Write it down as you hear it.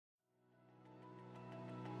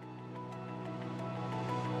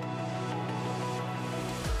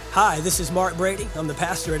Hi, this is Mark Brady. I'm the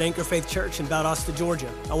pastor at Anchor Faith Church in Valdosta, Georgia.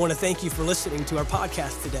 I want to thank you for listening to our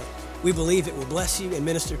podcast today. We believe it will bless you and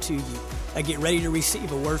minister to you. Now get ready to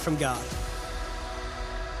receive a word from God.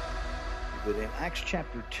 But in Acts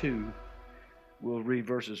chapter 2, we'll read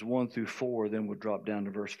verses 1 through 4, then we'll drop down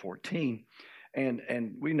to verse 14.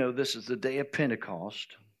 And we know this is the day of Pentecost.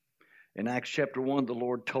 In Acts chapter 1, the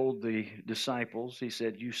Lord told the disciples, he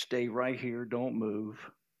said, you stay right here, don't move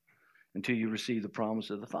until you receive the promise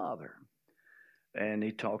of the Father. And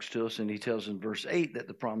he talks to us and he tells in verse 8 that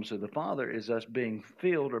the promise of the Father is us being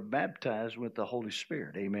filled or baptized with the Holy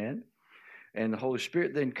Spirit. Amen. And the Holy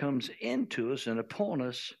Spirit then comes into us and upon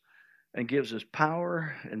us and gives us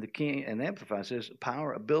power, and the King and Amplified says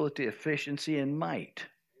power, ability, efficiency, and might.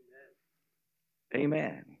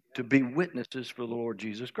 Amen. To be witnesses for the Lord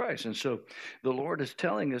Jesus Christ. And so the Lord is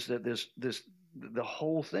telling us that the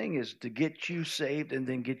whole thing is to get you saved and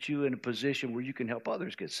then get you in a position where you can help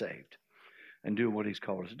others get saved and do what he's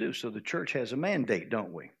called us to do. So the church has a mandate,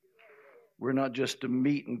 don't we? We're not just to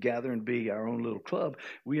meet and gather and be our own little club.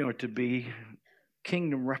 We are to be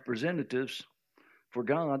kingdom representatives for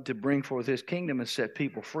God to bring forth his kingdom and set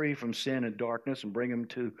people free from sin and darkness and bring them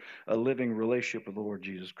to a living relationship with the Lord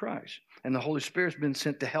Jesus Christ. And the Holy Spirit's been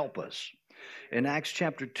sent to help us. In Acts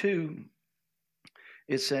chapter 2,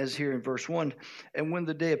 it says here in verse 1, and when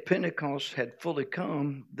the day of Pentecost had fully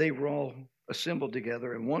come, they were all assembled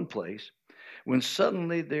together in one place, when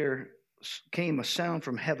suddenly there came a sound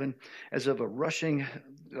from heaven as of a rushing,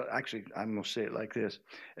 actually, I'm going to say it like this,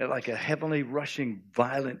 like a heavenly rushing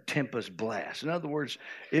violent tempest blast. In other words,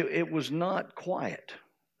 it was not quiet.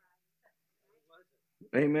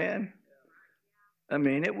 Amen? I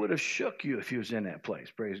mean, it would have shook you if you was in that place,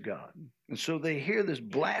 praise God. And so they hear this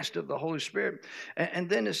blast of the Holy Spirit. And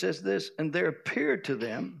then it says this, and there appeared to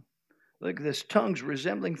them, like this, tongues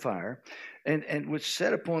resembling fire, and which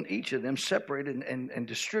set upon each of them, separated and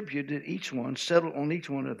distributed each one, settled on each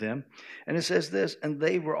one of them. And it says this, and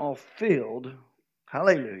they were all filled,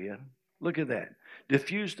 hallelujah, look at that,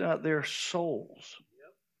 diffused out their souls.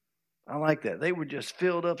 I like that. They were just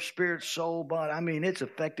filled up, spirit, soul, body. I mean, it's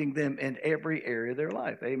affecting them in every area of their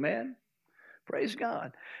life. Amen? Praise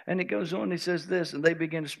God. And it goes on, he says this, and they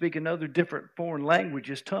began to speak in other different foreign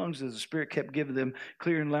languages, tongues, as the Spirit kept giving them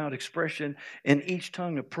clear and loud expression, in each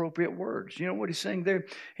tongue appropriate words. You know what he's saying there?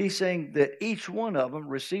 He's saying that each one of them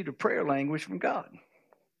received a prayer language from God.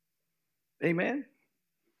 Amen?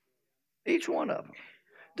 Each one of them.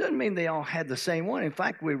 Doesn't mean they all had the same one. In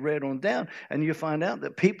fact, we read on down, and you find out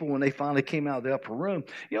that people, when they finally came out of the upper room,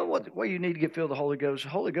 you know what? Where you need to get filled with the Holy Ghost? The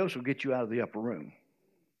Holy Ghost will get you out of the upper room.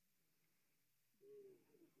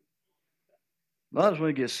 A lot of us, when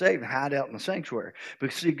we get saved, hide out in the sanctuary.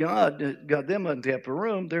 But see, God got them in the upper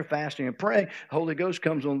room. They're fasting and praying. The Holy Ghost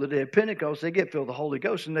comes on the day of Pentecost. They get filled with the Holy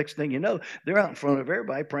Ghost. And the next thing you know, they're out in front of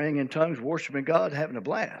everybody, praying in tongues, worshiping God, having a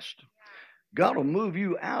blast. God will move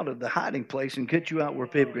you out of the hiding place and get you out where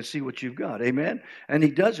people can see what you've got. Amen? And he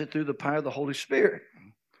does it through the power of the Holy Spirit.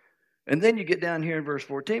 And then you get down here in verse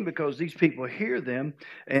 14, because these people hear them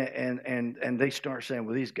and they start saying,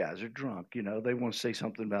 well, these guys are drunk. You know, they want to say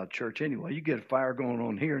something about church anyway. You get a fire going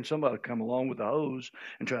on here and somebody will come along with a hose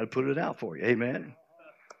and try to put it out for you. Amen?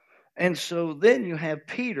 And so then you have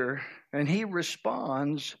Peter, and he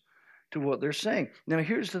responds to what they're saying. Now,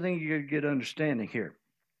 here's the thing you got to get understanding here.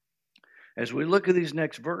 As we look at these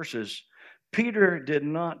next verses, Peter did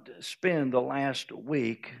not spend the last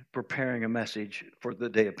week preparing a message for the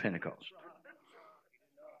day of Pentecost.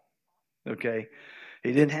 Okay?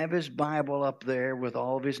 He didn't have his Bible up there with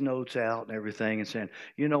all of his notes out and everything and saying,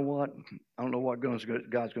 you know what? I don't know what God's going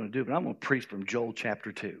to do, but I'm going to preach from Joel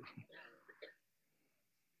chapter 2.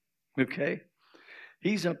 Okay?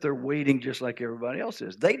 He's up there waiting just like everybody else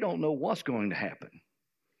is. They don't know what's going to happen.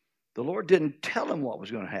 The Lord didn't tell them what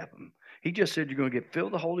was going to happen. He just said you're going to get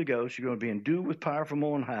filled with the Holy Ghost. You're going to be endued with power from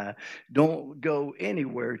on high. Don't go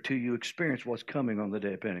anywhere till you experience what's coming on the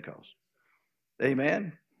day of Pentecost.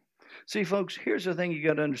 Amen? See, folks, here's the thing you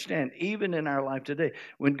got to understand. Even in our life today,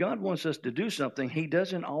 when God wants us to do something, he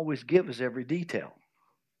doesn't always give us every detail.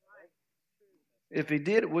 If he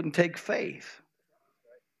did, it wouldn't take faith.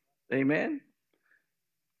 Amen?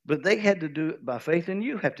 But they had to do it by faith, and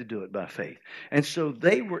you have to do it by faith. And so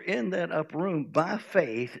they were in that upper room by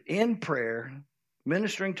faith, in prayer,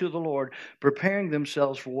 ministering to the Lord, preparing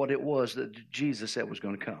themselves for what it was that Jesus said was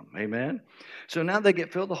going to come. Amen? So now they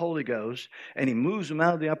get filled with the Holy Ghost, and he moves them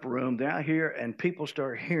out of the upper room. They're out here, and people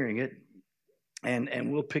start hearing it.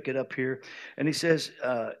 And we'll pick it up here. And he says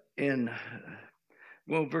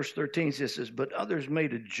verse 13 says, but others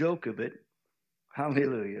made a joke of it.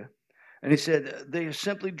 Hallelujah. And he said, they are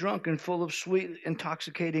simply drunk and full of sweet,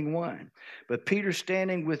 intoxicating wine. But Peter,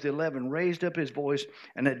 standing with the 11, raised up his voice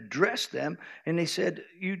and addressed them. And he said,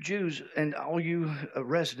 you Jews and all you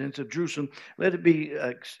residents of Jerusalem, let it be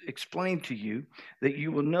explained to you that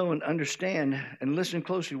you will know and understand and listen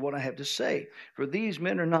closely to what I have to say. For these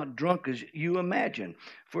men are not drunk as you imagine.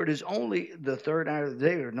 For it is only the third hour of the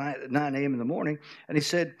day, or 9 a.m. in the morning. And he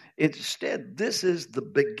said, instead, this is the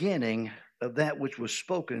beginning of that which was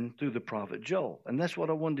spoken through the prophet Joel. And that's what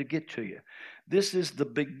I wanted to get to you. This is the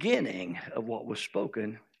beginning of what was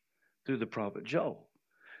spoken through the prophet Joel.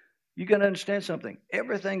 You got to understand something.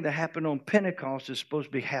 Everything that happened on Pentecost is supposed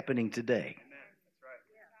to be happening today.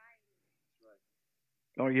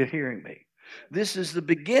 Are you hearing me? This is the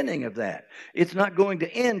beginning of that. It's not going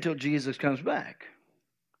to end till Jesus comes back.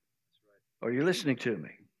 Are you listening to me?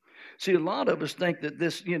 See, a lot of us think that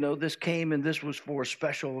this came and this was for a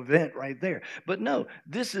special event right there. But no,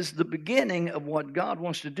 this is the beginning of what God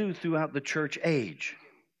wants to do throughout the church age.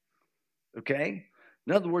 Okay?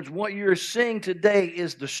 In other words, what you're seeing today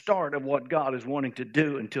is the start of what God is wanting to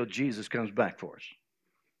do until Jesus comes back for us.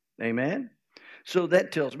 Amen? So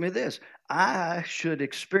that tells me this. I should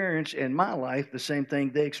experience in my life the same thing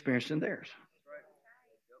they experienced in theirs.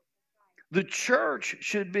 The church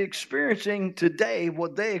should be experiencing today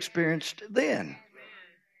what they experienced then.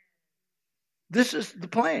 This is the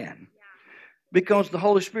plan. Because the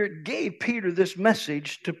Holy Spirit gave Peter this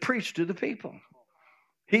message to preach to the people.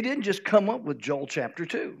 He didn't just come up with Joel chapter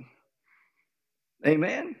 2.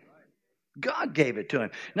 Amen? God gave it to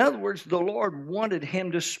him. In other words, the Lord wanted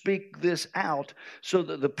him to speak this out so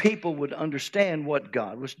that the people would understand what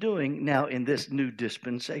God was doing now in this new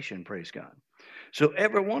dispensation, praise God. So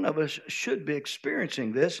every one of us should be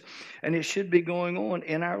experiencing this, and it should be going on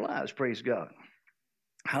in our lives, praise God.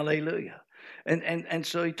 Hallelujah. And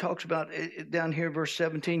so he talks about it down here, verse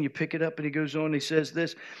 17, you pick it up and he goes on, he says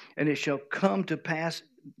this, and it shall come to pass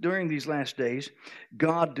during these last days,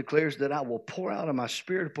 God declares that I will pour out of my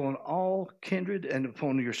spirit upon all kindred and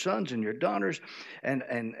upon your sons and your daughters, and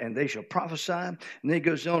they shall prophesy. And then he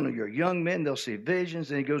goes on, your young men, they'll see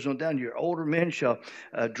visions. And he goes on down, your older men shall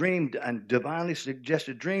dream and divinely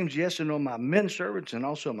suggested dreams. Yes, and on my men servants and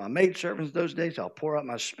also my maid servants those days, I'll pour out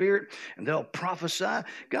my spirit and they'll prophesy.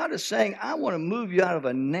 God is saying, I want to move you out of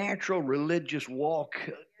a natural religious walk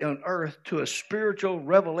on earth to a spiritual,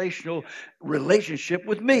 revelational relationship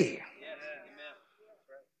with me.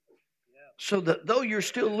 So that though you're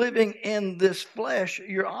still living in this flesh,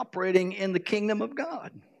 you're operating in the kingdom of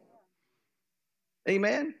God.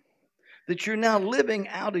 Amen? That you're now living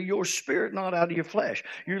out of your spirit, not out of your flesh.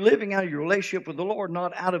 You're living out of your relationship with the Lord,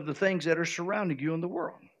 not out of the things that are surrounding you in the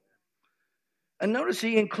world. And notice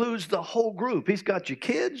he includes the whole group. He's got your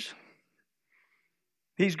kids.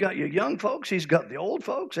 He's got your young folks. He's got the old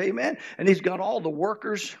folks. Amen. And he's got all the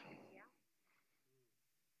workers.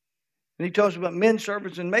 And he talks about men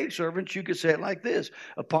servants and maid servants. You could say it like this: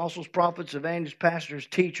 apostles, prophets, evangelists, pastors,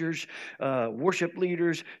 teachers, worship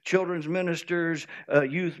leaders, children's ministers,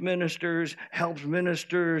 youth ministers, helps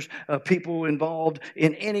ministers, people involved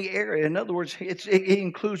in any area. In other words, it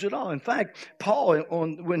includes it all. In fact, Paul,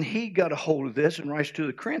 when he got a hold of this and writes to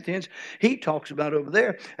the Corinthians, he talks about over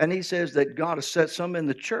there, and he says that God has set some in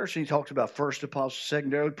the church. And he talks about first apostles,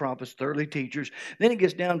 secondarily prophets, thirdly teachers. Then he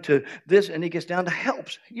gets down to this, and he gets down to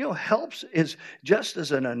helps. You know, helps is just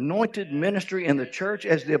as an anointed ministry in the church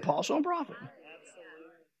as the apostle and prophet.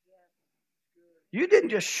 You didn't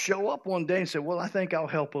just show up one day and say, well, I think I'll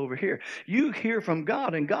help over here. You hear from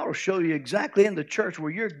God, and God will show you exactly in the church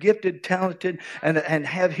where you're gifted, talented, and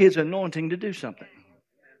have his anointing to do something.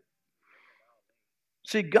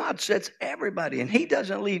 See, God sets everybody, and he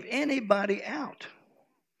doesn't leave anybody out.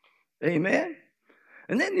 Amen?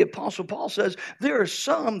 And then the Apostle Paul says, there are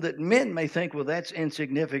some that men may think, well, that's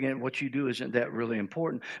insignificant. What you do isn't that really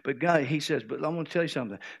important. But God, he says, but I'm going to tell you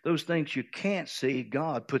something. Those things you can't see,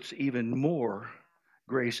 God puts even more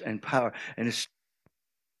grace and power. And it's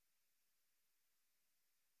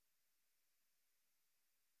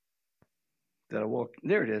that I walk.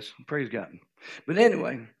 There it is. Praise God. But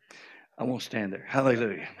anyway, I won't stand there.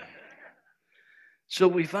 Hallelujah. So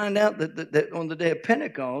we find out that on the day of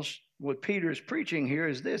Pentecost, what Peter is preaching here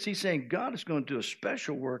is this. He's saying God is going to do a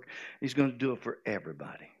special work. He's going to do it for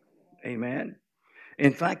everybody. Amen.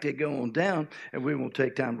 In fact, they go on down, and we won't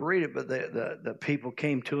take time to read it, but the people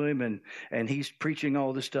came to him, and he's preaching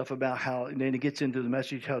all this stuff about how, and then he gets into the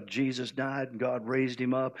message how Jesus died and God raised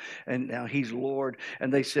him up, and now he's Lord.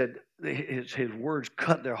 And they said his words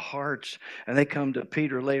cut their hearts, and they come to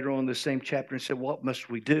Peter later on in the same chapter and said, what must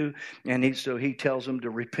we do? And so he tells them to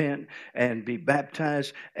repent and be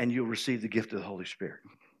baptized, and you'll receive the gift of the Holy Spirit.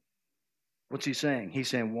 What's he saying? He's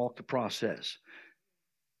saying walk the process.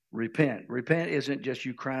 Repent. Repent isn't just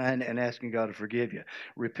you crying and asking God to forgive you.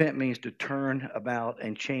 Repent means to turn about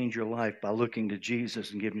and change your life by looking to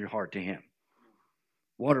Jesus and giving your heart to him.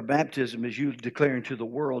 Water baptism is you declaring to the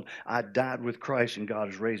world, I died with Christ and God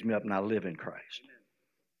has raised me up and I live in Christ.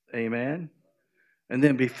 Amen. And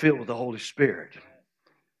then be filled with the Holy Spirit.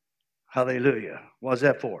 Hallelujah. What's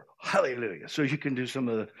that for? Hallelujah. So you can do some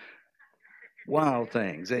of the wild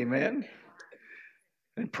things. Amen.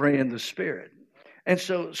 And pray in the Spirit. And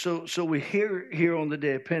so we hear here on the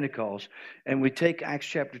day of Pentecost, and we take Acts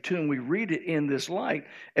chapter 2 and we read it in this light,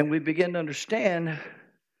 and we begin to understand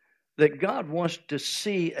that God wants to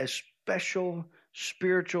see a special,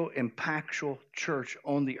 spiritual, impactful church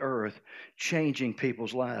on the earth, changing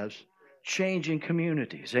people's lives, changing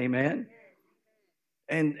communities. Amen.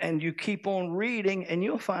 And you keep on reading, and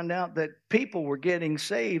you'll find out that people were getting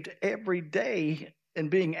saved every day and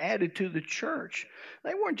being added to the church.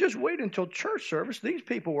 They weren't just waiting until church service. These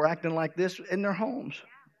people were acting like this in their homes.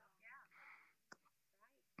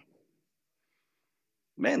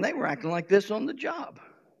 Man, they were acting like this on the job.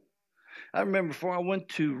 I remember before I went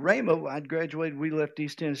to Rhema, I'd graduated. We left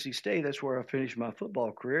East Tennessee State. That's where I finished my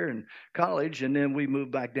football career in college. And then we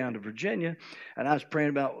moved back down to Virginia. And I was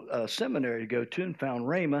praying about a seminary to go to and found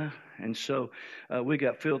Rhema. And so we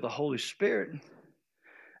got filled with the Holy Spirit.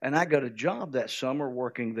 And I got a job that summer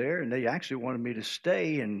working there, and they actually wanted me to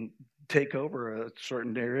stay and take over a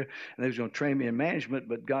certain area, and they was going to train me in management,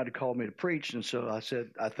 but God had called me to preach, and so I said,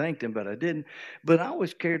 I thanked him, but I didn't. But I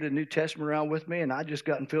always carried the New Testament around with me, and I just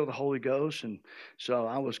gotten filled with the Holy Ghost, and so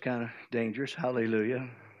I was kind of dangerous. Hallelujah.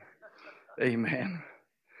 Amen.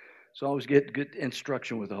 So I always get good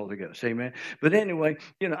instruction with the Holy Ghost. Amen. But anyway,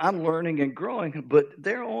 I'm learning and growing, but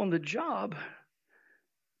they're on the job,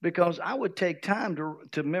 because I would take time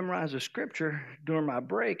to memorize a scripture during my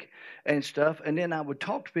break and stuff, and then I would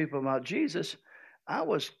talk to people about Jesus. I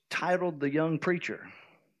was titled the young preacher.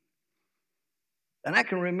 And I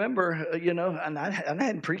can remember, and I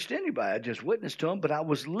hadn't preached to anybody. I just witnessed to them, but I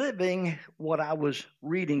was living what I was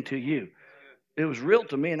reading to you. It was real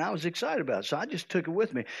to me, and I was excited about it, so I just took it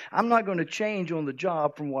with me. I'm not going to change on the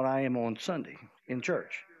job from what I am on Sunday in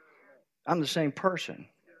church. I'm the same person.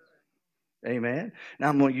 Amen. Now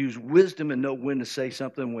I'm going to use wisdom and know when to say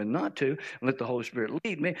something and when not to, and let the Holy Spirit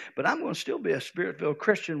lead me. But I'm going to still be a Spirit-filled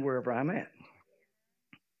Christian wherever I'm at.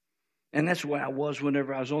 And that's the way I was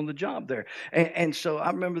whenever I was on the job there. And so I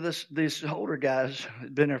remember these older guys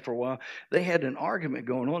had been there for a while. They had an argument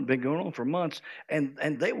been going on for months, and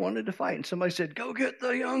they wanted to fight. And somebody said, go get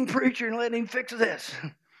the young preacher and let him fix this.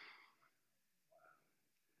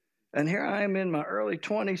 And here I am in my early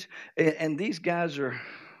 20s, and these guys are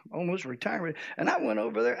almost retired. And I went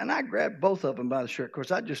over there, and I grabbed both of them by the shirt. Of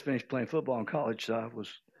course, I just finished playing football in college, so I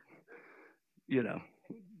was,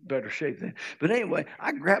 better shape then. But anyway,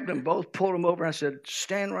 I grabbed them both, pulled them over, and I said,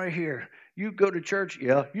 stand right here. You go to church?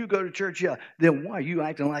 Yeah. You go to church? Yeah. Then why are you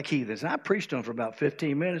acting like heathens? And I preached to them for about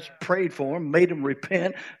 15 minutes, prayed for them, made them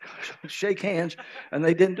repent, shake hands, and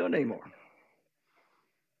they didn't do it anymore.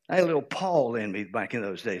 I had a little Paul in me back in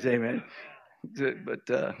those days. Amen.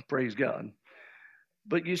 But praise God.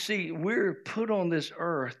 But you see, we're put on this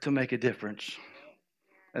earth to make a difference.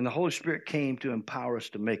 And the Holy Spirit came to empower us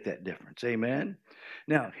to make that difference. Amen?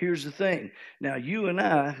 Now, here's the thing. Now, you and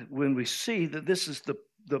I, when we see that this is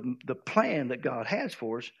the plan that God has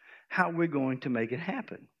for us, how are we going to make it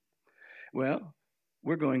happen? Well,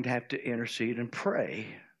 we're going to have to intercede and pray,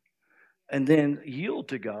 and then yield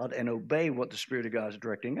to God and obey what the Spirit of God is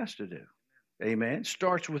directing us to do. Amen?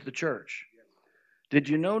 Starts with the church. Did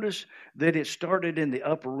you notice that it started in the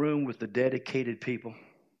upper room with the dedicated people?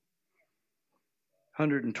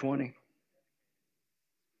 120.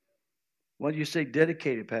 Why do you say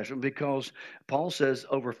dedicated, Pastor? Because Paul says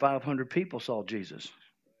over 500 people saw Jesus.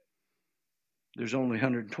 There's only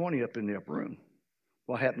 120 up in the upper room.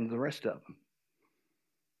 What happened to the rest of them?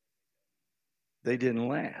 They didn't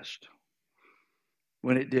last.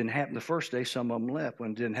 When it didn't happen the first day, some of them left. When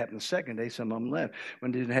it didn't happen the second day, some of them left. When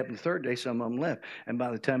it didn't happen the third day, some of them left. And by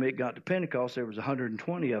the time it got to Pentecost, there was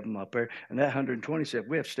 120 of them up there. And that 120 said,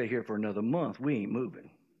 we have to stay here for another month. We ain't moving.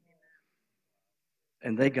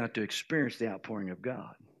 And they got to experience the outpouring of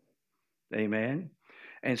God. Amen.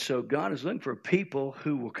 And so God is looking for people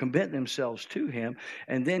who will commit themselves to him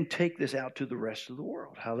and then take this out to the rest of the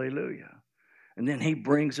world. Hallelujah. And then he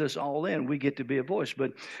brings us all in. We get to be a voice.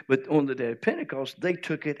 But on the day of Pentecost, they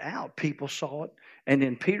took it out. People saw it. And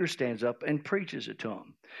then Peter stands up and preaches it to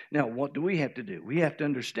them. Now, what do we have to do? We have to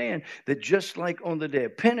understand that just like on the day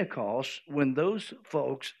of Pentecost, when those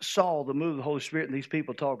folks saw the move of the Holy Spirit and these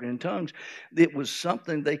people talking in tongues, it was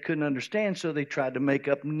something they couldn't understand, so they tried to make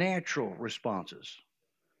up natural responses.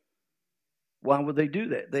 Why would they do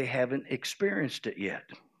that? They haven't experienced it yet.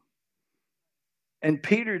 And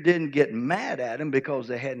Peter didn't get mad at them because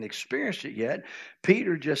they hadn't experienced it yet.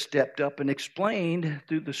 Peter just stepped up and explained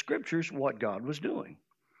through the scriptures what God was doing.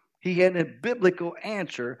 He had a biblical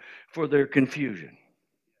answer for their confusion.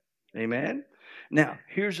 Amen? Now,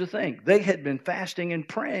 here's the thing. They had been fasting and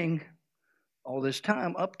praying all this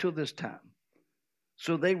time, up to this time.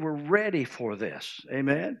 So they were ready for this.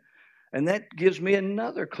 Amen? And that gives me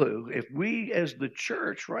another clue. If we as the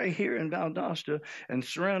church right here in Valdosta and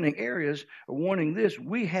surrounding areas are wanting this,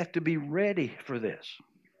 we have to be ready for this.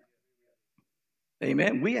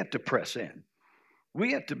 Amen. We have to press in.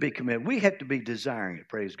 We have to be committed. We have to be desiring it,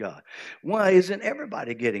 praise God. Why isn't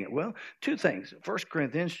everybody getting it? Well, two things. 2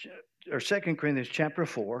 Corinthians chapter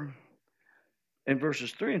 4 and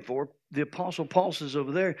verses 3 and 4, the Apostle Paul says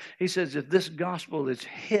over there, he says, if this gospel is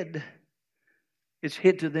hid, it's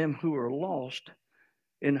hid to them who are lost,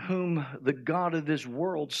 in whom the God of this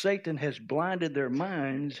world, Satan, has blinded their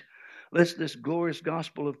minds, lest this glorious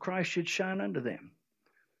gospel of Christ should shine unto them.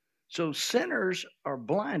 So sinners are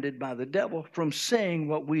blinded by the devil from seeing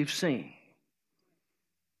what we've seen.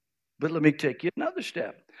 But let me take you another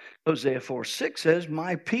step. Hosea 4:6 says,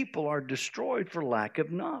 my people are destroyed for lack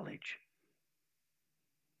of knowledge.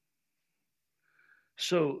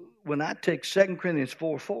 So when I take 2 Corinthians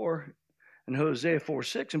 4:4 and Hosea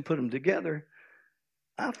 4:6 and put them together,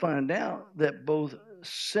 I find out that both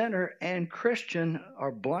sinner and Christian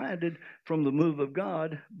are blinded from the move of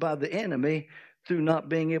God by the enemy through not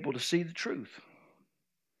being able to see the truth.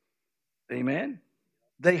 Amen?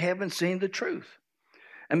 They haven't seen the truth.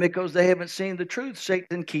 And because they haven't seen the truth,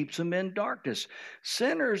 Satan keeps them in darkness.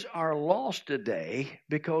 Sinners are lost today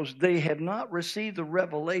because they have not received the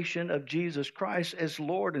revelation of Jesus Christ as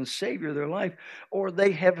Lord and Savior of their life, or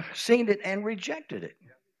they have seen it and rejected it.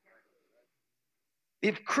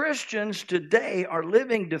 If Christians today are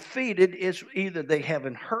living defeated, it's either they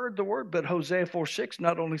haven't heard the word, but Hosea 4:6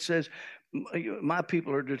 not only says, my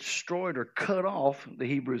people are destroyed or cut off, the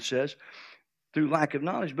Hebrew says, through lack of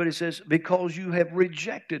knowledge, but it says, because you have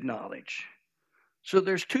rejected knowledge. So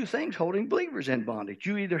there's two things holding believers in bondage.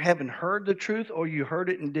 You either haven't heard the truth or you heard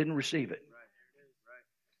it and didn't receive it.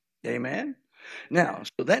 Right. Amen? Now,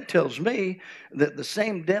 so that tells me that the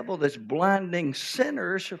same devil that's blinding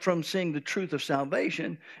sinners from seeing the truth of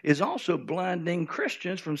salvation is also blinding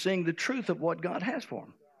Christians from seeing the truth of what God has for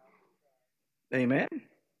them. Amen?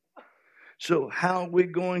 So how are we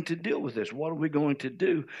going to deal with this? What are we going to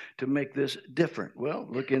do to make this different? Well,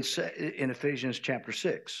 look in Ephesians chapter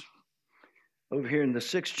 6. Over here in the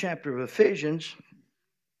 6th chapter of Ephesians,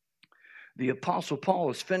 the Apostle Paul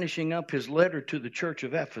is finishing up his letter to the church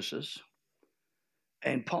of Ephesus.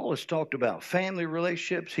 And Paul has talked about family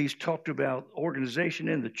relationships. He's talked about organization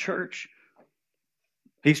in the church.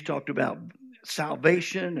 He's talked about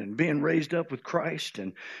salvation and being raised up with Christ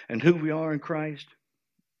and who we are in Christ.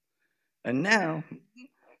 And now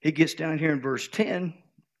he gets down here in verse 10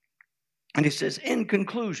 and he says, in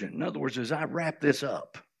conclusion, in other words, as I wrap this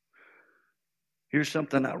up, here's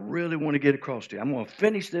something I really want to get across to you. I'm going to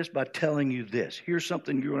finish this by telling you this. Here's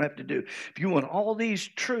something you're going to have to do. If you want all these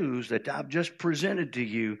truths that I've just presented to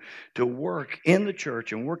you to work in the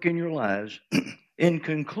church and work in your lives, in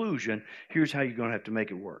conclusion, here's how you're going to have to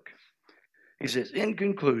make it work. He says, in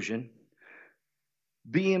conclusion,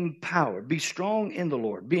 be empowered. Be strong in the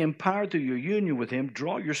Lord. Be empowered through your union with Him.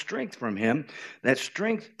 Draw your strength from Him. That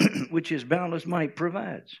strength which His boundless might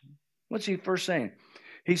provides. What's he first saying?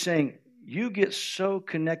 He's saying, you get so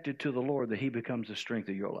connected to the Lord that He becomes the strength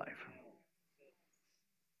of your life.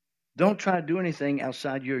 Don't try to do anything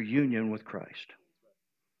outside your union with Christ.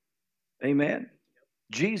 Amen?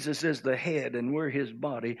 Jesus is the head and we're His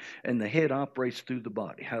body, and the head operates through the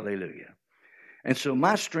body. Hallelujah. And so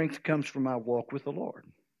my strength comes from my walk with the Lord.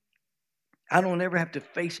 I don't ever have to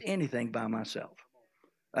face anything by myself.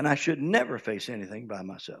 And I should never face anything by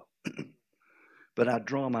myself. But I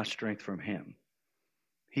draw my strength from Him.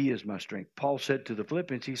 He is my strength. Paul said to the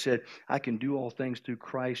Philippians, he said, I can do all things through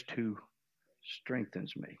Christ who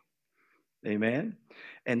strengthens me. Amen?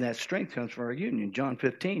 And that strength comes from our union. John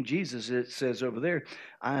 15, Jesus, it says over there,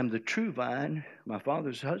 I am the true vine, my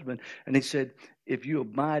Father's husband. And He said, if you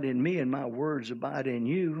abide in me and my words abide in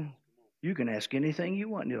you, you can ask anything you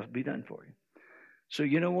want and it'll be done for you. So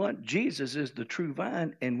you know what? Jesus is the true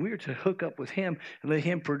vine, and we're to hook up with him and let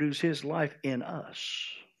him produce his life in us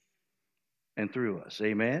and through us.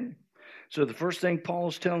 Amen? So the first thing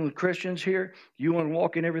Paul's telling the Christians here, you want to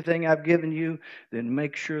walk in everything I've given you, then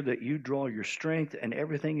make sure that you draw your strength and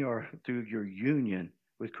everything you are through your union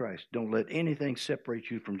with Christ. Don't let anything separate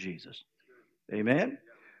you from Jesus. Amen?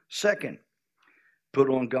 Second, put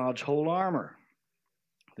on God's whole armor,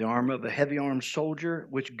 the armor of a heavy-armed soldier,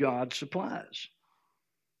 which God supplies.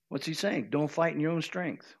 What's he saying? Don't fight in your own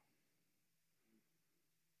strength.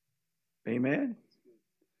 Amen?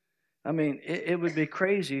 I mean, it would be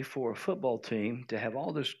crazy for a football team to have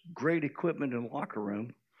all this great equipment in the locker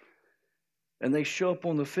room, and they show up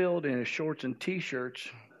on the field in shorts and T-shirts,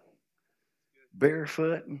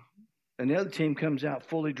 barefoot, and the other team comes out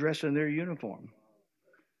fully dressed in their uniform.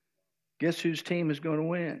 Guess whose team is going to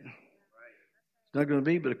win? It's not going to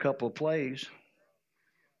be but a couple of plays.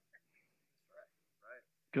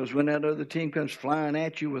 Because when that other team comes flying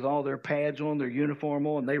at you with all their pads on, their uniform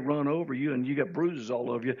on, and they run over you and you got bruises all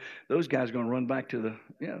over you, those guys are going to run back to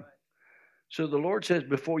the, So the Lord says,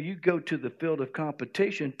 before you go to the field of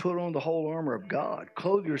competition, put on the whole armor of God.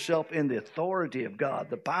 Clothe yourself in the authority of God,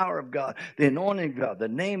 the power of God, the anointing of God, the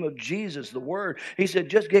name of Jesus, the word. He said,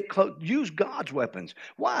 just get close. Use God's weapons.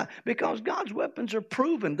 Why? Because God's weapons are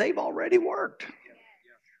proven. They've already worked.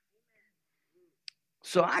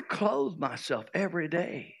 So I clothe myself every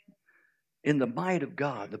day in the might of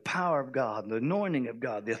God, the power of God, the anointing of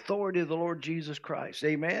God, the authority of the Lord Jesus Christ.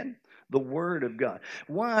 Amen? The word of God.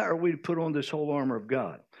 Why are we to put on this whole armor of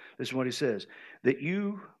God? This is what he says. That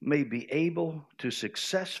you may be able to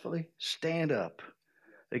successfully stand up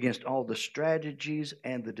against all the strategies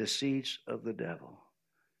and the deceits of the devil.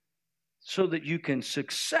 So that you can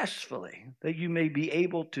successfully, that you may be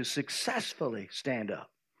able to successfully stand up.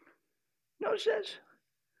 Notice this.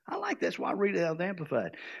 I like that's why I read it out of the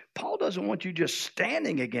Amplified. Paul doesn't want you just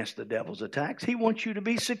standing against the devil's attacks. He wants you to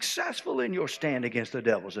be successful in your stand against the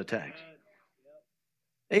devil's attacks.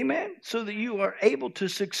 Amen? So that you are able to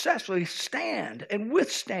successfully stand and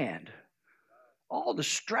withstand all the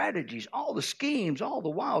strategies, all the schemes, all the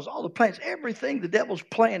wiles, all the plans, everything the devil's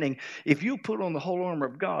planning. If you put on the whole armor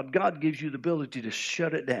of God, God gives you the ability to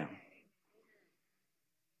shut it down.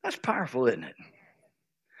 That's powerful, isn't it?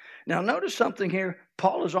 Now, notice something here.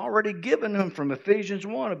 Paul has already given them from Ephesians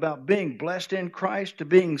 1 about being blessed in Christ, to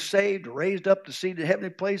being saved, raised up to see the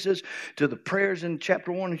heavenly places, to the prayers in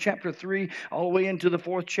chapter 1 and chapter 3, all the way into the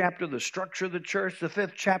 4th chapter, the structure of the church, the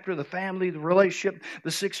 5th chapter, the family, the relationship,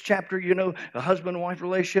 the 6th chapter, a husband and wife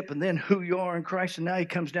relationship, and then who you are in Christ. And now he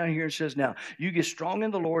comes down here and says, now, you get strong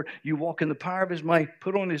in the Lord, you walk in the power of his might,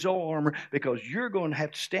 put on his whole armor, because you're going to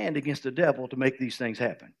have to stand against the devil to make these things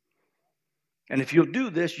happen. And if you'll do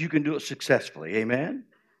this, you can do it successfully. Amen?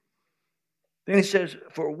 Then he says,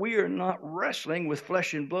 for we are not wrestling with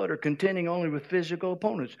flesh and blood or contending only with physical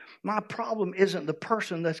opponents. My problem isn't the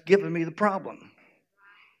person that's giving me the problem.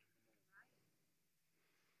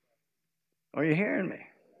 Are you hearing me?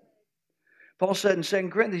 Paul said in 2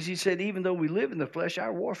 Corinthians, he said, even though we live in the flesh,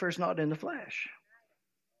 our warfare is not in the flesh.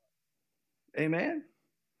 Amen?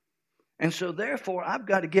 And so therefore, I've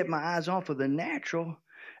got to get my eyes off of the natural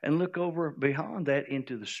and look over beyond that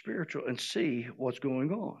into the spiritual and see what's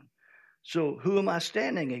going on. So who am I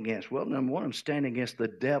standing against? Well, number one, I'm standing against the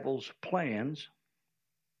devil's plans,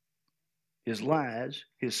 his lies,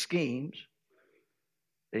 his schemes.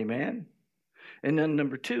 Amen? And then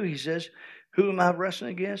number two, he says, who am I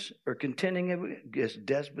wrestling against or contending against?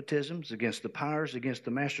 Despotisms, against the powers, against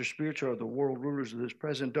the master spirits or the world rulers of this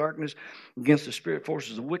present darkness, against the spirit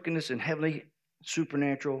forces of wickedness in heavenly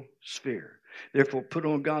supernatural sphere. Therefore, put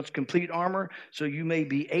on God's complete armor so you may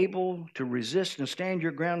be able to resist and stand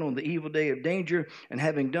your ground on the evil day of danger. And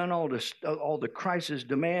having done all the crisis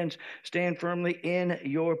demands, stand firmly in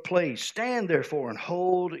your place. Stand, therefore, and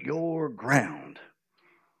hold your ground.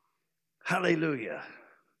 Hallelujah.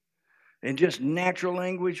 In just natural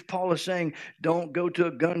language, Paul is saying, don't go to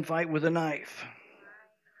a gunfight with a knife.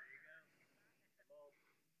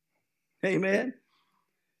 Amen.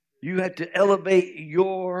 You have to elevate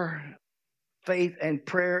your faith and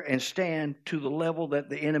prayer and stand to the level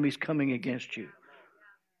that the enemy's coming against you.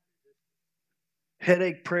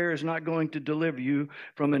 Headache prayer is not going to deliver you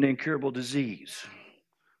from an incurable disease.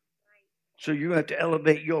 So you have to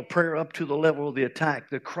elevate your prayer up to the level of the attack,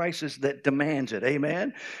 the crisis that demands it.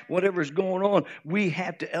 Amen? Whatever's going on, we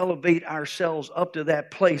have to elevate ourselves up to that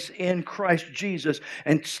place in Christ Jesus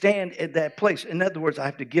and stand at that place. In other words, I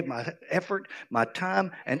have to give my effort, my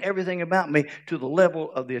time, and everything about me to the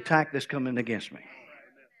level of the attack that's coming against me.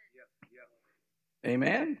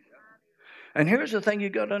 Amen? And here's the thing you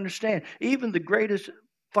got to understand. Even the greatest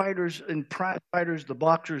fighters and prize fighters, the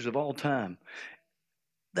boxers of all time,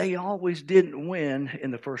 they always didn't win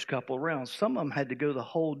in the first couple of rounds. Some of them had to go the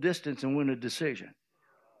whole distance and win a decision.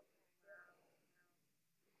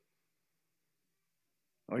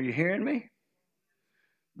 Are you hearing me?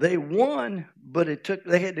 They won, but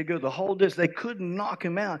they had to go the whole distance. They couldn't knock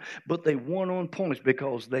him out, but they won on points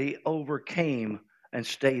because they overcame and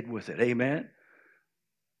stayed with it. Amen.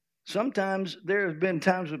 Sometimes there have been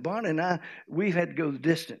times with Bonnie and I, we've had to go the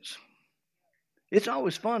distance. It's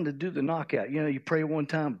always fun to do the knockout. You know, you pray one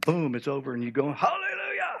time, boom, it's over, and you go, hallelujah.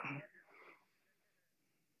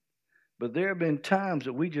 But there have been times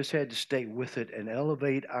that we just had to stay with it and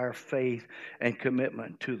elevate our faith and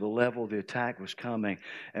commitment to the level the attack was coming.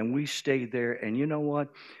 And we stayed there. And you know what?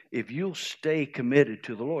 If you'll stay committed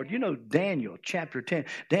to the Lord, you know, Daniel, chapter 10,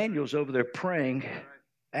 Daniel's over there praying,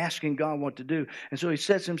 asking God what to do. And so he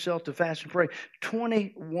sets himself to fast and pray.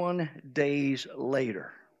 21 days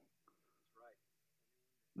later,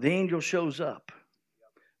 the angel shows up.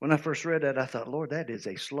 When I first read that, I thought, Lord, that is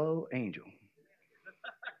a slow angel.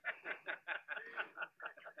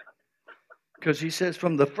 Because he says,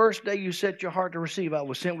 from the first day you set your heart to receive, I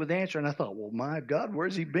was sent with the answer. And I thought, well, my God,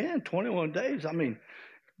 where's he been? 21 days. I mean,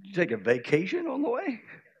 you take a vacation on the way?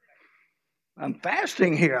 I'm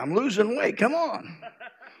fasting here. I'm losing weight. Come on.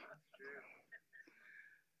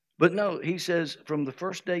 But no, he says, from the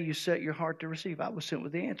first day you set your heart to receive, I was sent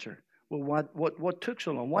with the answer. Well, what took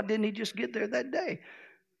so long? Why didn't he just get there that day?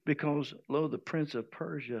 Because, lo, the prince of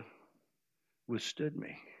Persia withstood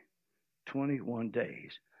me 21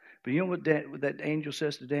 days. But you know what that angel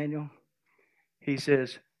says to Daniel? He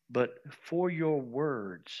says, but for your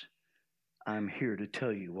words, I'm here to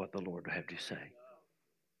tell you what the Lord will have to say.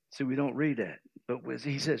 See, we don't read that. But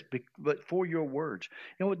he says, but for your words.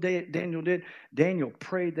 You know what Daniel did? Daniel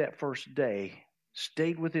prayed that first day,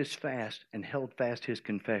 stayed with his fast, and held fast his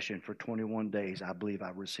confession for 21 days. I believe I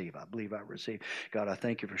receive. I believe I receive. God, I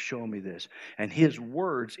thank you for showing me this. And his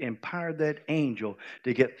words empowered that angel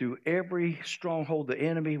to get through every stronghold the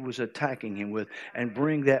enemy was attacking him with and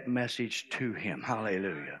bring that message to him.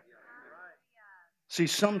 Hallelujah. See,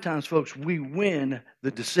 sometimes, folks, we win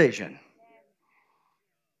the decision.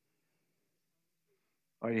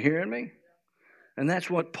 Are you hearing me? And that's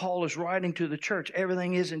what Paul is writing to the church.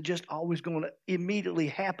 Everything isn't just always going to immediately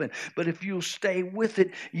happen. But if you'll stay with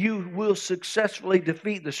it, you will successfully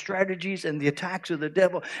defeat the strategies and the attacks of the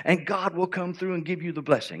devil. And God will come through and give you the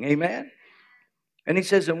blessing. Amen? And he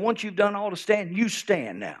says, and once you've done all to stand, you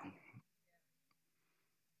stand now.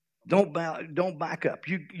 Don't back up.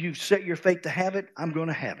 You set your faith to have it. I'm going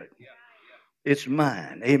to have it. It's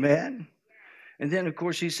mine. Amen? And then, of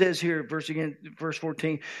course, he says here, verse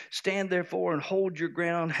 14, stand therefore and hold your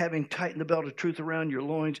ground, having tightened the belt of truth around your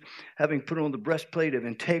loins, having put on the breastplate of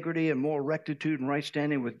integrity and moral rectitude and right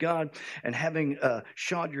standing with God, and having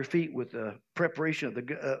shod your feet with the preparation of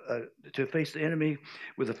to face the enemy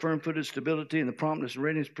with a firm-footed stability and the promptness and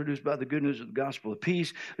readiness produced by the good news of the gospel of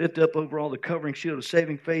peace. Lift up over all the covering shield of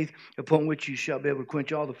saving faith, upon which you shall be able to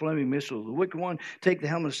quench all the flaming missiles of the wicked one. Take the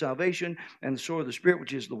helmet of salvation and the sword of the Spirit,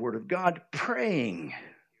 which is the word of God. Praying.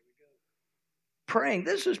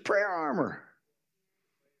 This is prayer armor.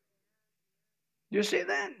 You see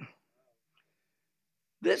that?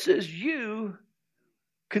 This is you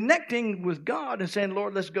connecting with God and saying,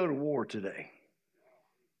 Lord, let's go to war today.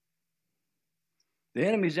 The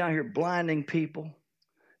enemy's out here blinding people,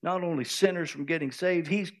 not only sinners from getting saved,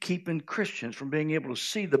 he's keeping Christians from being able to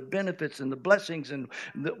see the benefits and the blessings and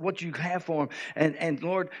what you have for them. And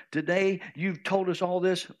Lord, today you've told us all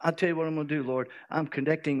this. I'll tell you what I'm going to do, Lord. I'm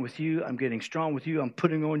connecting with you. I'm getting strong with you. I'm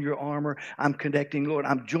putting on your armor. I'm connecting, Lord.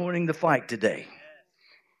 I'm joining the fight today.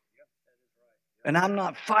 And I'm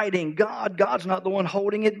not fighting God. God's not the one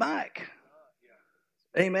holding it back.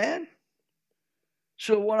 Amen?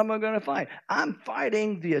 So what am I going to fight? I'm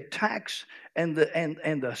fighting the attacks and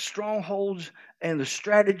the strongholds and the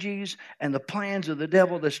strategies and the plans of the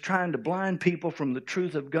devil that's trying to blind people from the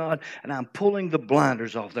truth of God. And I'm pulling the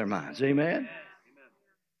blinders off their minds. Amen?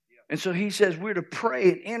 And so he says we're to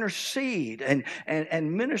pray and intercede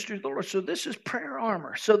and minister to the Lord. So this is prayer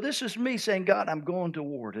armor. So this is me saying, God, I'm going to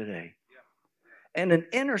war today. And an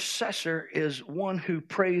intercessor is one who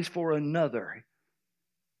prays for another.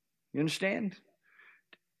 You understand?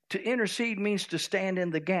 To intercede means to stand in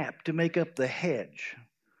the gap, to make up the hedge,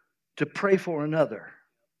 to pray for another.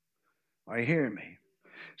 Are you hearing me?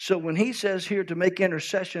 So when he says here to make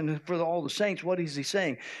intercession for all the saints, what is he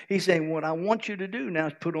saying? He's saying, what I want you to do now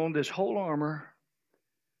is put on this whole armor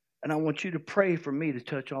And I want you to pray for me to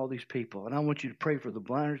touch all these people. And I want you to pray for the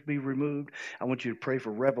blinders to be removed. I want you to pray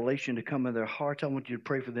for revelation to come in their hearts. I want you to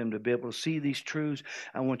pray for them to be able to see these truths.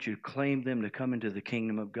 I want you to claim them to come into the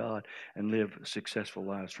kingdom of God and live successful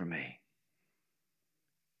lives for me.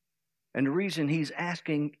 And the reason he's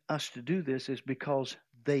asking us to do this is because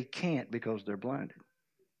they can't, because they're blinded.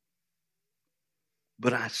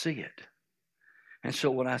 But I see it. And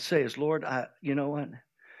so what I say is, Lord, you know what?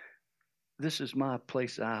 This is my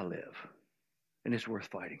place I live, and it's worth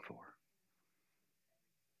fighting for.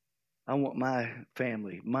 I want my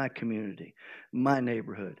family, my community, my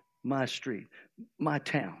neighborhood, my street, my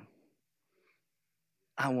town.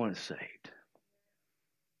 I want it saved.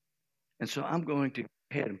 And so I'm going to go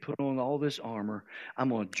ahead and put on all this armor. I'm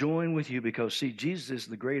going to join with you because, see, Jesus is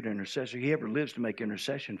the great intercessor. He ever lives to make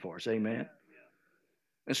intercession for us. Amen?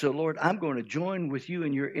 And so, Lord, I'm going to join with you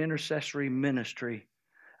in your intercessory ministry.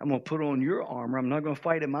 I'm going to put on your armor. I'm not going to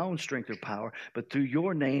fight in my own strength or power, but through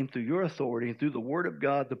your name, through your authority, and through the word of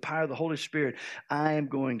God, the power of the Holy Spirit, I am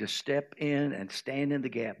going to step in and stand in the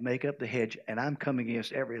gap, make up the hedge, and I'm coming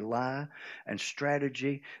against every lie and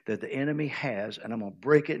strategy that the enemy has, and I'm going to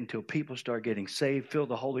break it until people start getting saved, feel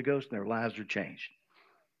the Holy Ghost, and their lives are changed.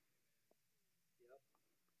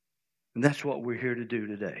 And that's what we're here to do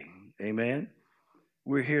today. Amen?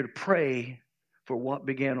 We're here to pray for what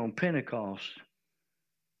began on Pentecost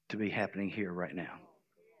to be happening here right now.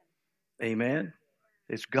 Amen.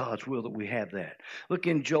 It's God's will that we have that. Look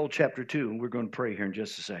in Joel chapter 2, and we're going to pray here in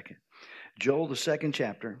just a second. Joel, the 2nd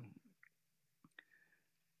chapter.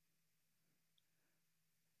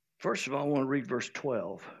 First of all, I want to read verse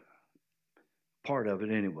 12. Part of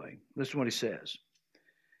it anyway. Listen to what he says.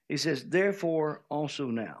 He says, therefore also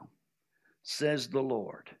now, says the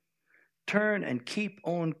Lord, turn and keep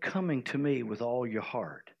on coming to me with all your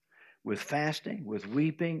heart, with fasting, with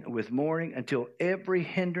weeping, with mourning, until every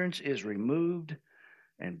hindrance is removed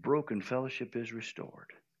and broken fellowship is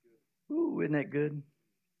restored. Ooh, isn't that good?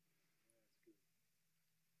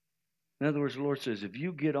 In other words, the Lord says, if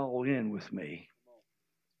you get all in with me,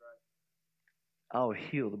 I'll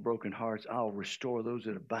heal the broken hearts. I'll restore those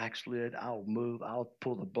that are backslid. I'll move. I'll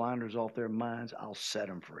pull the blinders off their minds. I'll set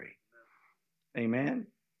them free. Amen?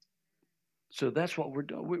 So that's what we're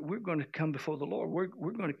doing. We're going to come before the Lord.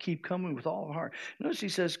 We're going to keep coming with all our heart. Notice he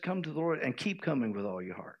says, come to the Lord and keep coming with all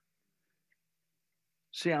your heart.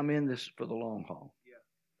 See, I'm in this for the long haul.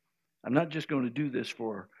 I'm not just going to do this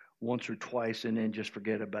for once or twice and then just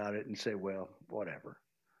forget about it and say, well, whatever.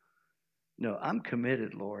 No, I'm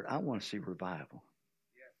committed, Lord. I want to see revival.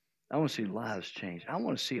 I want to see lives change. I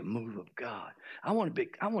want to see a move of God. I want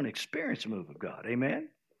to experience a move of God. Amen?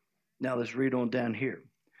 Now let's read on down here.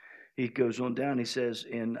 He goes on down, he says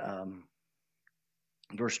in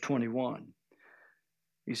verse 21,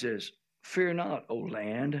 he says, fear not, O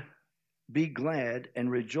land, be glad and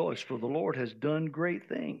rejoice, for the Lord has done great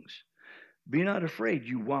things. Be not afraid,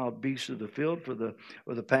 you wild beasts of the field, for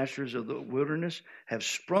the pastures of the wilderness have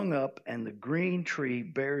sprung up, and the green tree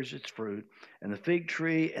bears its fruit, and the fig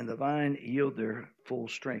tree and the vine yield their full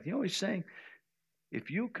strength. You know what he's saying? If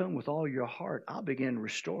you come with all your heart, I'll begin to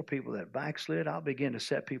restore people that backslid. I'll begin to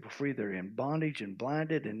set people free that are in bondage and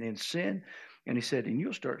blinded and in sin. And he said, and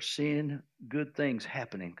you'll start seeing good things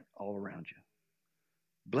happening all around you.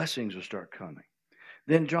 Blessings will start coming.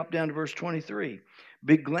 Then drop down to verse 23.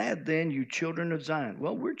 Be glad then, you children of Zion.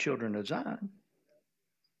 Well, we're children of Zion.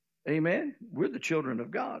 Amen. We're the children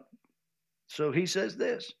of God. So he says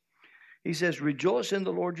this. He says, rejoice in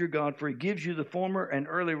the Lord your God, for he gives you the former and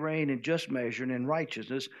early rain in just measure and in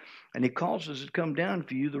righteousness, and he causes it to come down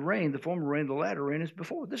for you the rain, the former rain, the latter rain is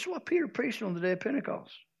before. This is what Peter preached on the day of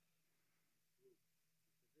Pentecost.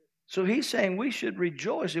 So he's saying we should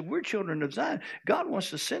rejoice. If we're children of Zion, God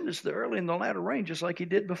wants to send us the early and the latter rain just like he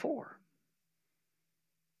did before.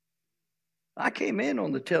 I came in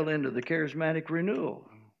on the tail end of the charismatic renewal.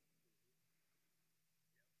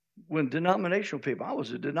 When denominational people, I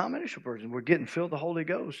was a denominational person, we're getting filled with the Holy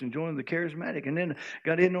Ghost and joining the charismatic, and then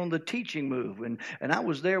got in on the teaching move. And I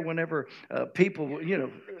was there whenever people,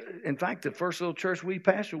 in fact, the first little church we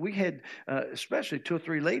pastored, we had especially 2 or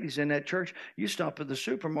 3 ladies in that church. You stop at the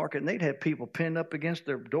supermarket and they'd have people pinned up against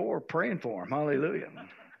their door praying for them. Hallelujah.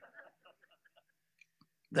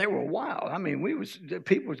 They were wild. I mean,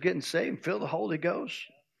 people was getting saved, filled with the Holy Ghost,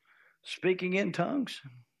 speaking in tongues.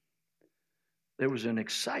 There was an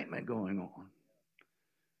excitement going on.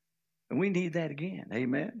 And we need that again.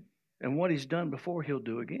 Amen. And what he's done before, he'll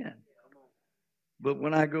do again. But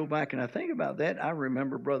when I go back and I think about that, I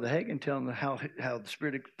remember Brother Hagin telling how the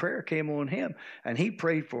spirit of prayer came on him. And he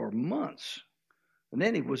prayed for months And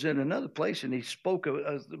then he was in another place and he spoke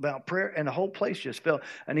about prayer, and the whole place just fell.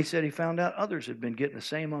 And he said he found out others had been getting the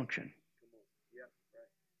same unction.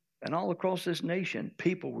 And all across this nation,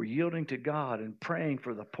 people were yielding to God and praying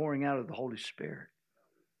for the pouring out of the Holy Spirit.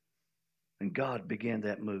 And God began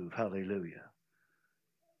that move. Hallelujah.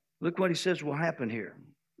 Look what he says will happen here.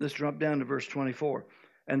 Let's drop down to verse 24.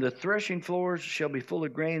 And the threshing floors shall be full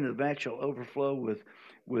of grain, and the vat shall overflow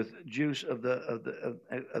with juice of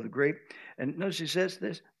the grape. And notice he says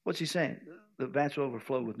this. What's he saying? The vats will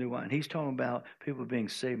overflow with new wine. He's talking about people being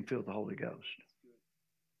saved and filled with the Holy Ghost.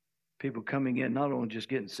 People coming in, not only just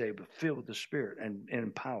getting saved, but filled with the Spirit and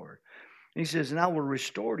empowered. And he says, and I will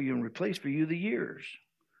restore to you and replace for you the years.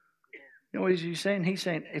 You know what he's saying? He's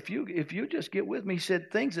saying, if you just get with me, he said,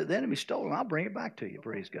 things that the enemy stole, I'll bring it back to you.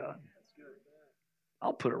 Praise God.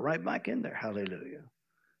 I'll put it right back in there. Hallelujah.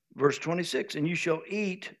 Verse 26, and you shall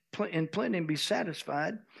eat in plenty and be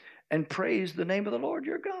satisfied, and praise the name of the Lord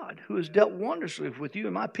your God, who has dealt wondrously with you,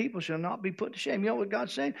 and my people shall not be put to shame. You know what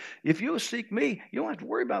God's saying? If you'll seek me, you don't have to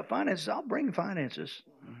worry about finances. I'll bring finances.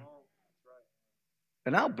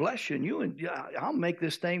 And I'll bless you, and I'll make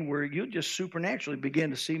this thing where you'll just supernaturally begin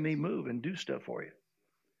to see me move and do stuff for you.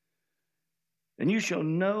 And you shall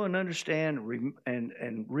know and understand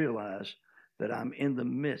and realize that I'm in the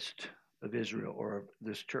midst of Israel, or of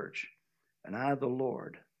this church. And I, the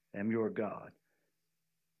Lord, am your God.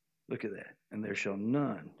 Look at that. And there's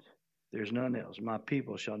none else. My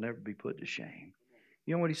people shall never be put to shame.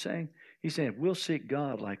 You know what he's saying? He's saying, if we'll seek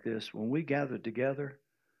God like this, when we gather together,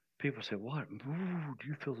 people say, what? Ooh, do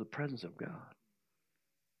you feel the presence of God?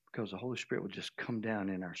 Because the Holy Spirit will just come down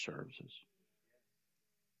in our services.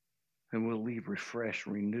 And we'll leave refreshed,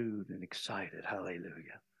 renewed, and excited.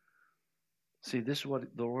 Hallelujah. See, this is what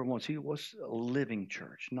the Lord wants. He wants a living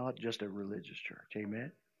church, not just a religious church.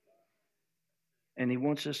 Amen? And he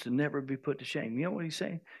wants us to never be put to shame. You know what he's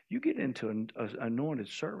saying? You get into an anointed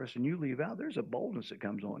service and you leave out, there's a boldness that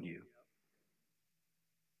comes on you.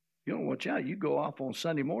 You don't watch out. You go off on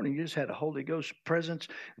Sunday morning, you just had a Holy Ghost presence,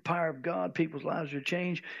 the power of God, people's lives are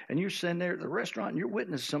changed, and you're sitting there at the restaurant and you're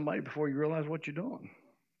witnessing somebody before you realize what you're doing.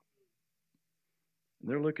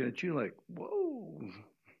 And they're looking at you like, whoa.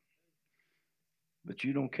 But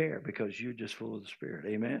you don't care because you're just full of the Spirit.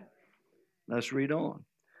 Amen? Let's read on.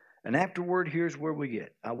 And afterward, here's where we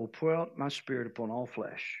get. I will pour out my Spirit upon all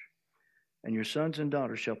flesh, and your sons and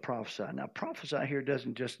daughters shall prophesy. Now, prophesy here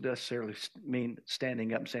doesn't just necessarily mean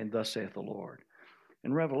standing up and saying, thus saith the Lord.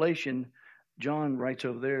 In Revelation, John writes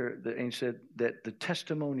over there and he said that the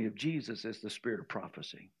testimony of Jesus is the spirit of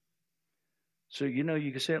prophecy. So, you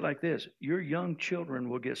can say it like this. Your young children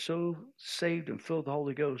will get so saved and filled with the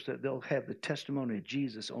Holy Ghost that they'll have the testimony of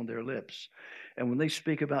Jesus on their lips. And when they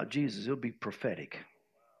speak about Jesus, it'll be prophetic.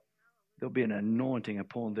 There'll be an anointing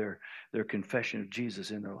upon their confession of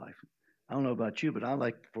Jesus in their life. I don't know about you, but I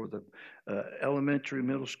like for the elementary,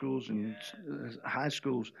 middle schools, and high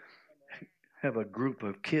schools, have a group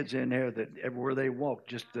of kids in there that everywhere they walk,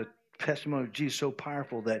 just the testimony of Jesus so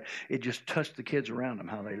powerful that it just touched the kids around them.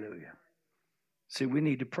 Hallelujah. See, we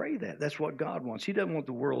need to pray that. That's what God wants. He doesn't want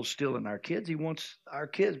the world stealing our kids. He wants our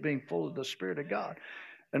kids being full of the Spirit of God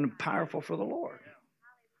and powerful for the Lord.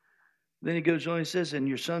 Then he goes on and says, and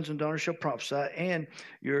your sons and daughters shall prophesy, and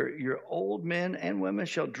your old men and women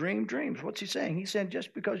shall dream dreams. What's he saying? He's saying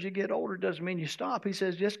just because you get older doesn't mean you stop. He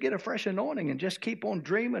says just get a fresh anointing and just keep on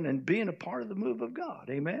dreaming and being a part of the move of God.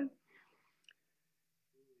 Amen?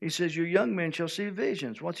 He says your young men shall see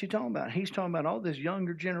visions. What's he talking about? He's talking about all this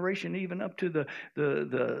younger generation, even up to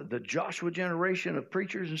the Joshua generation of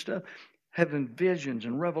preachers and stuff, having visions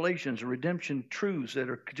and revelations and redemption truths that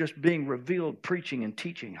are just being revealed, preaching and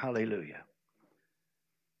teaching. Hallelujah.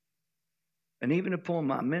 And even upon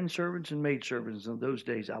my men servants and maid servants in those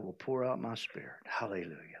days, I will pour out my Spirit.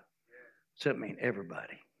 Hallelujah. Does that mean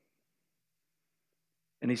everybody?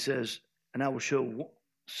 And he says, and I will show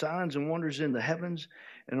signs and wonders in the heavens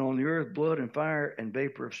and on the earth, blood and fire and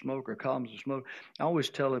vapor of smoke or columns of smoke. I always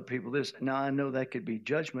tell people this. Now, I know that could be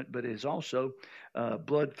judgment, but it's also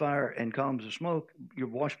blood, fire, and columns of smoke. You're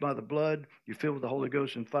washed by the blood. You're filled with the Holy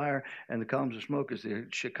Ghost and fire. And the columns of smoke is the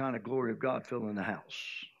Shekinah glory of God filling the house.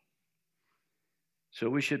 So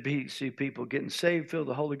we should see people getting saved, filled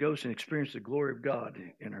with the Holy Ghost, and experience the glory of God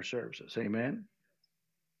in our services. Amen?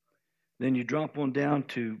 Then you drop one down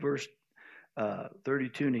to verse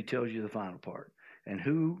 32, and he tells you the final part. And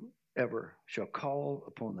whoever shall call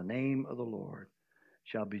upon the name of the Lord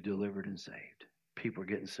shall be delivered and saved. People are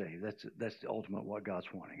getting saved. That's the ultimate what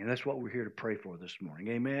God's wanting. And that's what we're here to pray for this morning.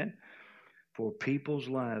 Amen? For people's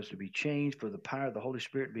lives to be changed, for the power of the Holy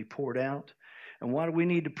Spirit to be poured out. And why do we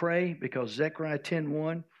need to pray? Because Zechariah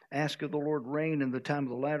 10:1 Ask of the Lord rain in the time of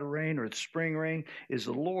the latter rain or the spring rain. It is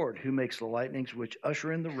the Lord who makes the lightnings which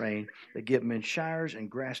usher in the rain, that give men showers and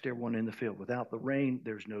grass to everyone in the field. Without the rain,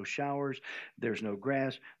 there's no showers, there's no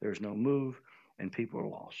grass, there's no move, and people are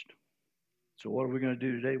lost. So what are we going to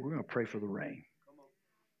do today? We're going to pray for the rain.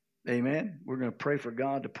 Amen. We're going to pray for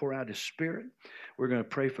God to pour out His Spirit. We're going to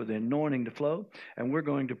pray for the anointing to flow. And we're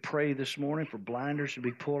going to pray this morning for blinders to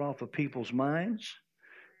be pulled off of people's minds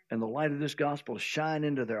and the light of this gospel to shine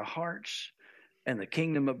into their hearts and the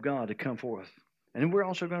kingdom of God to come forth. And then we're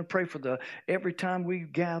also going to pray for every time we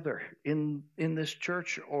gather in this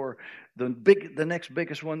church or the next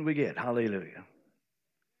biggest one we get. Hallelujah.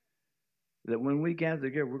 That when we gather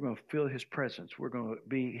together, we're going to feel His presence.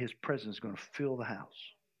 His presence is going to fill the house.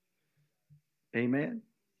 Amen?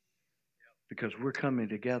 Because we're coming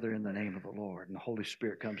together in the name of the Lord, and the Holy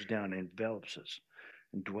Spirit comes down and envelops us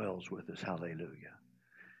and dwells with us. Hallelujah.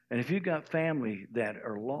 And if you've got family that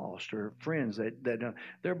are lost or friends that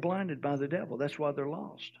they're blinded by the devil, that's why they're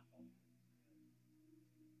lost.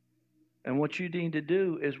 And what you need to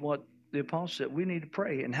do is what the apostle said. We need to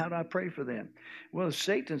pray. And how do I pray for them? Well,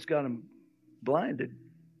 Satan's got them blinded.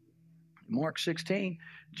 Mark 16,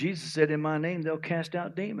 Jesus said, in my name, they'll cast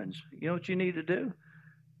out demons. You know what you need to do?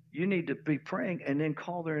 You need to be praying and then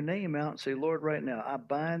call their name out and say, Lord, right now, I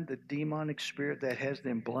bind the demonic spirit that has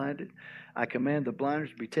them blinded. I command the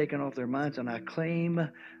blinders to be taken off their minds, and I claim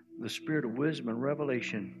the spirit of wisdom and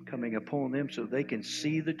revelation coming upon them so they can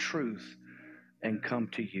see the truth and come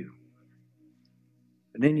to you.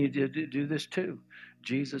 And then you do this too.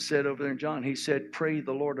 Jesus said over there in John, He said, pray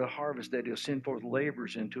the Lord of the harvest that He'll send forth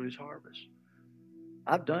laborers into His harvest.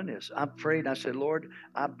 I've done this. I prayed. I said, Lord,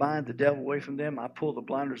 I bind the devil away from them. I pull the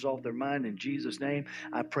blinders off their mind in Jesus' name.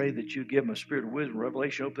 I pray that you give them a spirit of wisdom,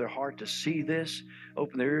 revelation, open their heart to see this,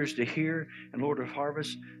 open their ears to hear. And Lord of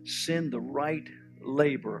harvest, send the right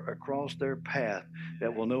laborer across their path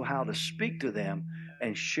that will know how to speak to them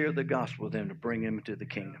and share the gospel with them to bring them into the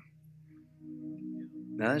kingdom.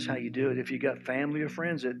 Now, that's how you do it. If you got family or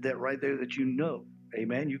friends that right there that you know,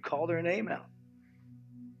 amen, you call their name out.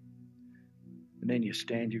 And then you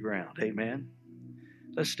stand your ground, amen.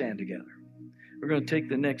 Let's stand together. We're going to take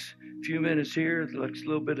the next few minutes here, the next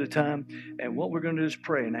little bit of time, and what we're going to do is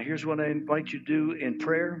pray. Now, here's what I invite you to do in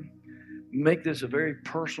prayer. Make this a very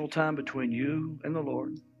personal time between you and the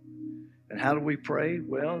Lord. And how do we pray?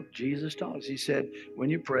 Well, Jesus taught us. He said, when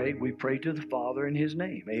you pray, we pray to the Father in His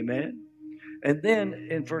name, amen. And then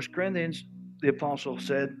in 1 Corinthians, the apostle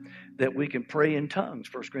said that we can pray in tongues.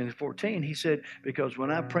 1 Corinthians 14, he said, because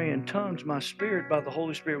when I pray in tongues, my spirit, by the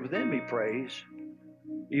Holy Spirit within me, prays.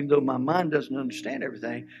 Even though my mind doesn't understand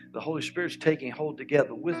everything, the Holy Spirit's taking hold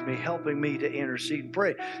together with me, helping me to intercede and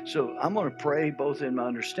pray. So I'm going to pray both in my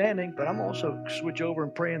understanding, but I'm also switch over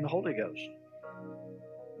and pray in the Holy Ghost.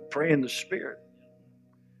 Pray in the Spirit.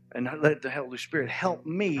 And let the Holy Spirit help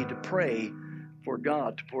me to pray for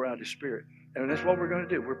God to pour out His Spirit. And that's what we're going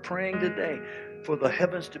to do. We're praying today for the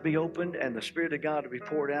heavens to be opened and the Spirit of God to be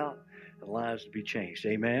poured out and lives to be changed.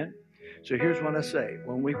 Amen? So here's what I say.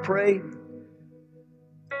 When we pray,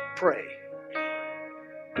 pray.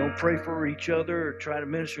 Don't pray for each other or try to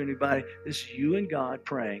minister to anybody. This is you and God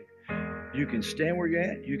praying. You can stand where you're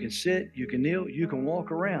at. You can sit. You can kneel. You can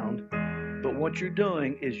walk around. But what you're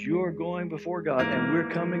doing is you're going before God, and we're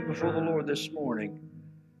coming before the Lord this morning.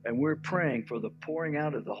 And we're praying for the pouring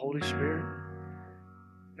out of the Holy Spirit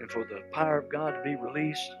and for the power of God to be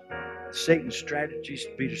released, Satan's strategies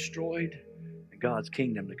to be destroyed, and God's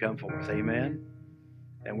kingdom to come forth. Amen?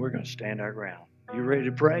 And we're going to stand our ground. You ready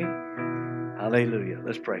to pray? Hallelujah.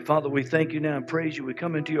 Let's pray. Father, we thank you now and praise you. We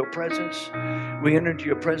come into your presence. We enter into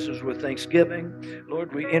your presence with thanksgiving.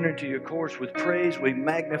 Lord, we enter into your courts with praise. We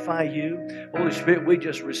magnify you. Holy Spirit, we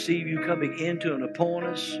just receive you coming into and upon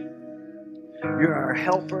us. You're our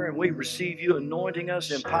helper, and we receive you anointing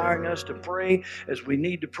us, empowering us to pray as we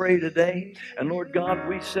need to pray today. And Lord God,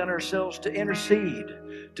 we set ourselves to intercede,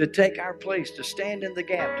 to take our place, to stand in the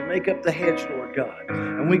gap, to make up the hedge, Lord God.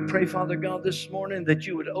 And we pray, Father God, this morning that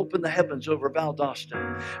you would open the heavens over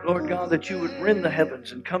Valdosta. Lord God, that you would rend the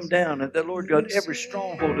heavens and come down, and that, Lord God, every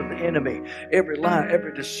stronghold of the enemy, every lie,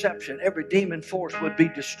 every deception, every demon force would be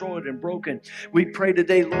destroyed and broken. We pray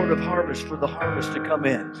today, Lord of harvest, for the harvest to come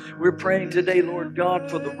in. We're praying today, Lord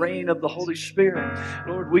God, for the rain of the Holy Spirit.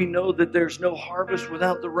 Lord, we know that there's no harvest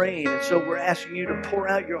without the rain, and so we're asking you to pour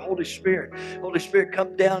out your Holy Spirit. Holy Spirit,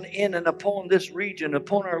 come down in and upon this region,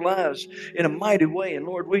 upon our lives in a mighty way. And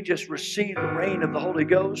Lord, we just receive the reign of the Holy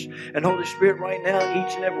Ghost. And Holy Spirit, right now,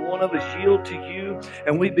 each and every one of us yield to you,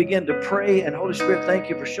 and we begin to pray. And Holy Spirit, thank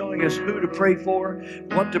you for showing us who to pray for,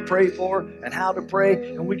 what to pray for, and how to pray.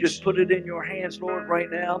 And we just put it in your hands, Lord,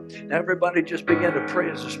 right now. Now everybody just begin to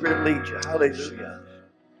pray as the Spirit leads you. Hallelujah.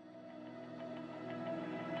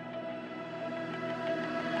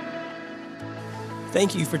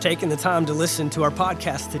 Thank you for taking the time to listen to our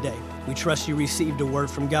podcast today. We trust you received a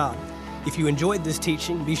word from God. If you enjoyed this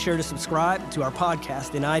teaching, be sure to subscribe to our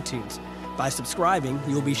podcast in iTunes. By subscribing,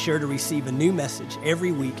 you will be sure to receive a new message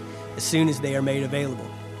every week as soon as they are made available.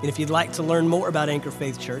 And if you'd like to learn more about Anchor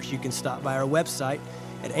Faith Church, you can stop by our website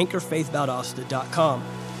at anchorfaithvaldosta.com.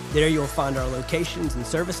 There you'll find our locations and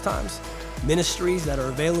service times, ministries that are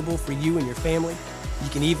available for you and your family. You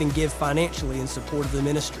can even give financially in support of the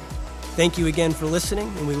ministry. Thank you again for listening,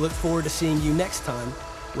 and we look forward to seeing you next time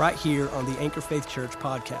right here on the Anchor Faith Church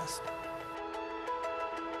podcast.